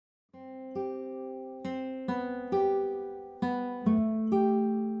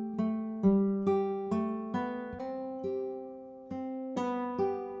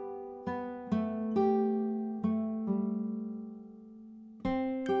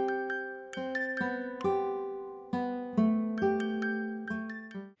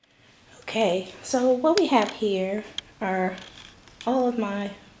Okay, so what we have here are all of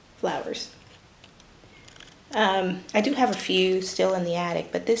my flowers. I do have a few still in the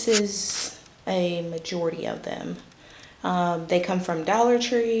attic, but this is a majority of them. They come from Dollar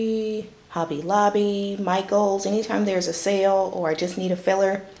Tree, Hobby Lobby, Michael's. Anytime there's a sale or I just need a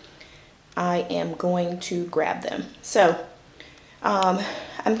filler, I am going to grab them. So I'm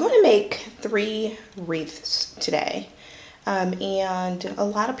going to make 3 wreaths today. And a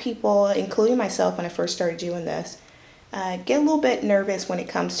lot of people, including myself when I first started doing this, get a little bit nervous when it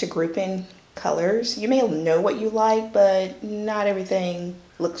comes to grouping colors. You may know what you like, but not everything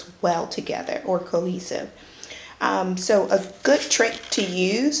looks well together or cohesive. So a good trick to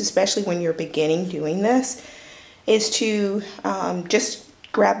use, especially when you're beginning doing this, is to just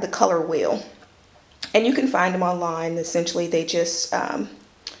grab the color wheel. And you can find them online. Essentially, they just,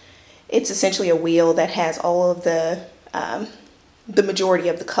 it's essentially a wheel that has all of the majority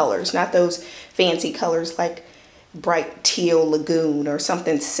of the colors, not those fancy colors like bright teal lagoon or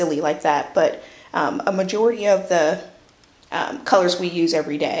something silly like that, but a majority of the colors we use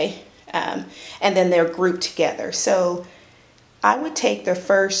every day, and then they're grouped together. So I would take the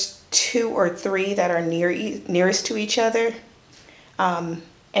first 2 or 3 that are nearest to each other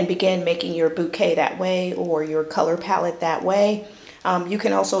and begin making your bouquet that way or your color palette that way. You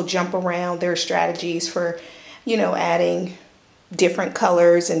can also jump around. There are strategies for, you know, adding different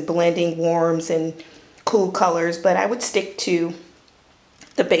colors and blending warms and cool colors, but I would stick to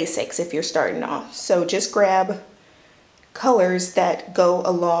the basics if you're starting off. So just grab colors that go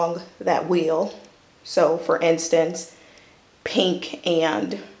along that wheel. So for instance, pink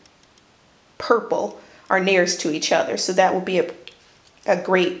and purple are nearest to each other, so that will be a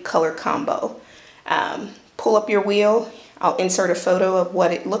great color combo. Pull up your wheel. I'll insert a photo of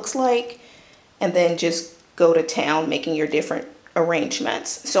what it looks like, and then just go to town making your different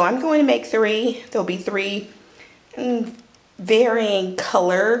arrangements. So I'm going to make 3. There'll be 3 varying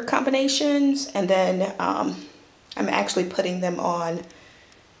color combinations, and then I'm actually putting them on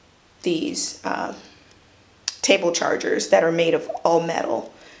these table chargers that are made of all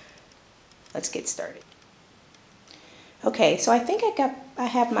metal. Let's get started. Okay, so I think I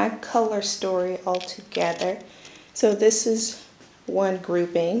have my color story all together. So this is one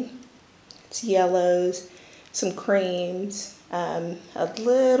grouping. It's yellows, some creams, a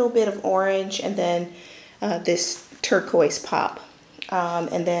little bit of orange, and then this turquoise pop.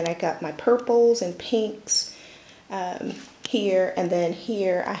 And then I got my purples and pinks here, and then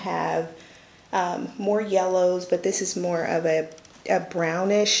here I have more yellows, but this is more of a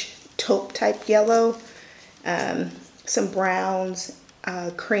brownish taupe type yellow. Some browns,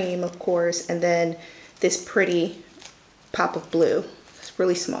 cream of course, and then this pretty pop of blue. It's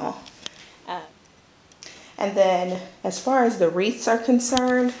really small. And then as far as the wreaths are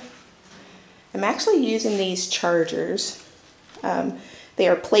concerned, I'm actually using these chargers. They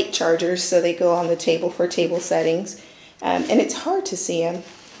are plate chargers, so they go on the table for table settings. And it's hard to see them.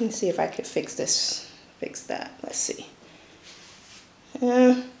 Let me see if I could fix that. Let's see.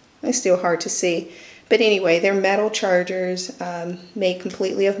 It's still hard to see. But anyway, they're metal chargers, made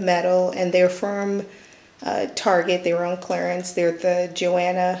completely of metal, and they're from Target. They were on clearance. They're the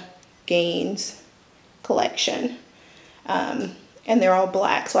Joanna Gaines collection, and they're all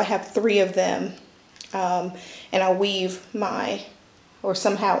black. So I have 3 of them, and I'll weave or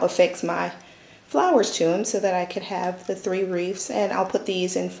somehow affix my flowers to them so that I could have the 3 wreaths, and I'll put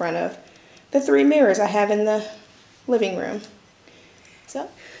these in front of the 3 mirrors I have in the living room. So,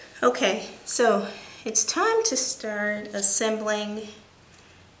 okay, so it's time to start assembling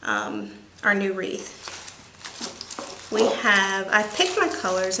our new wreath. I picked my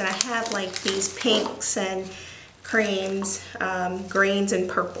colors, and I have like these pinks and creams, greens and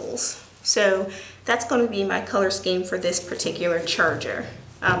purples. So that's going to be my color scheme for this particular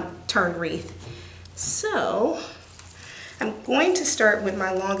turned wreath. So I'm going to start with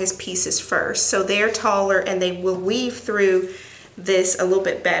my longest pieces first. So they're taller and they will weave through this a little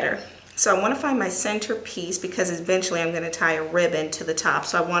bit better. So I want to find my center piece because eventually I'm going to tie a ribbon to the top.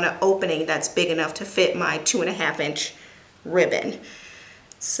 So I want an opening that's big enough to fit my 2.5-inch ribbon.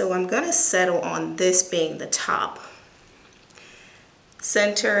 So I'm going to settle on this being the top.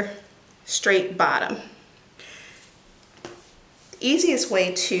 Center, straight bottom. The easiest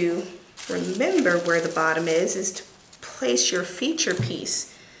way to remember where the bottom is to place your feature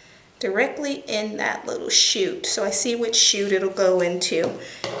piece directly in that little chute. So I see which chute it'll go into,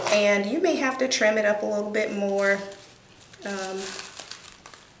 and you may have to trim it up a little bit more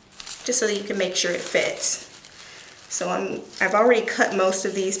just so that you can make sure it fits. So I've already cut most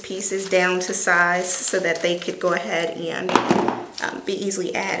of these pieces down to size so that they could go ahead and be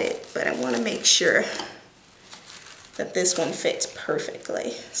easily added, but I want to make sure that this one fits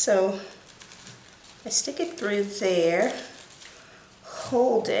perfectly. So I stick it through there,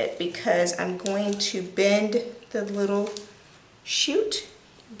 hold it because I'm going to bend the little shoot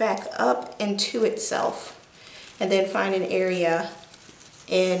back up into itself, and then find an area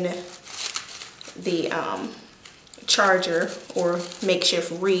in the charger or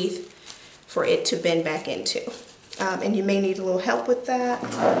makeshift wreath for it to bend back into. And you may need a little help with that.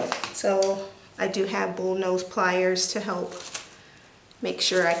 So I do have bull nose pliers to help make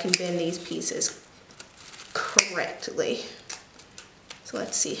sure I can bend these pieces correctly. So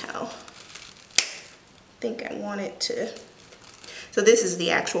let's see how. I think I want it to. So this is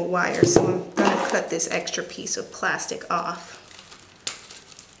the actual wire, so I'm going to cut this extra piece of plastic off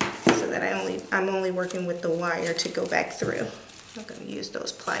so that I'm only working with the wire to go back through. I'm going to use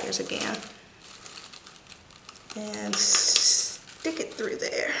those pliers again and stick it through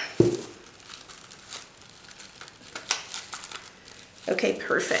there. Okay,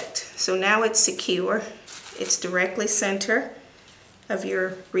 perfect. So now it's secure. It's directly center of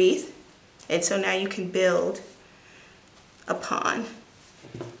your wreath, and so now you can build upon.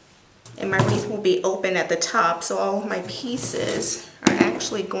 And my wreath will be open at the top, so all of my pieces are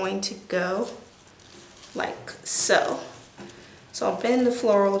actually going to go like so. So I'll bend the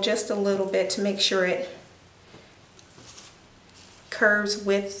floral just a little bit to make sure it curves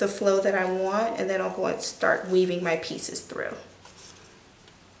with the flow that I want, and then I'll go and start weaving my pieces through.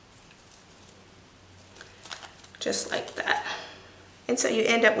 Just like that. And so you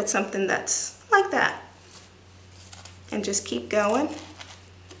end up with something that's like that. And just keep going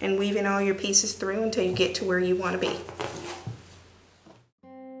and weaving all your pieces through until you get to where you want to be.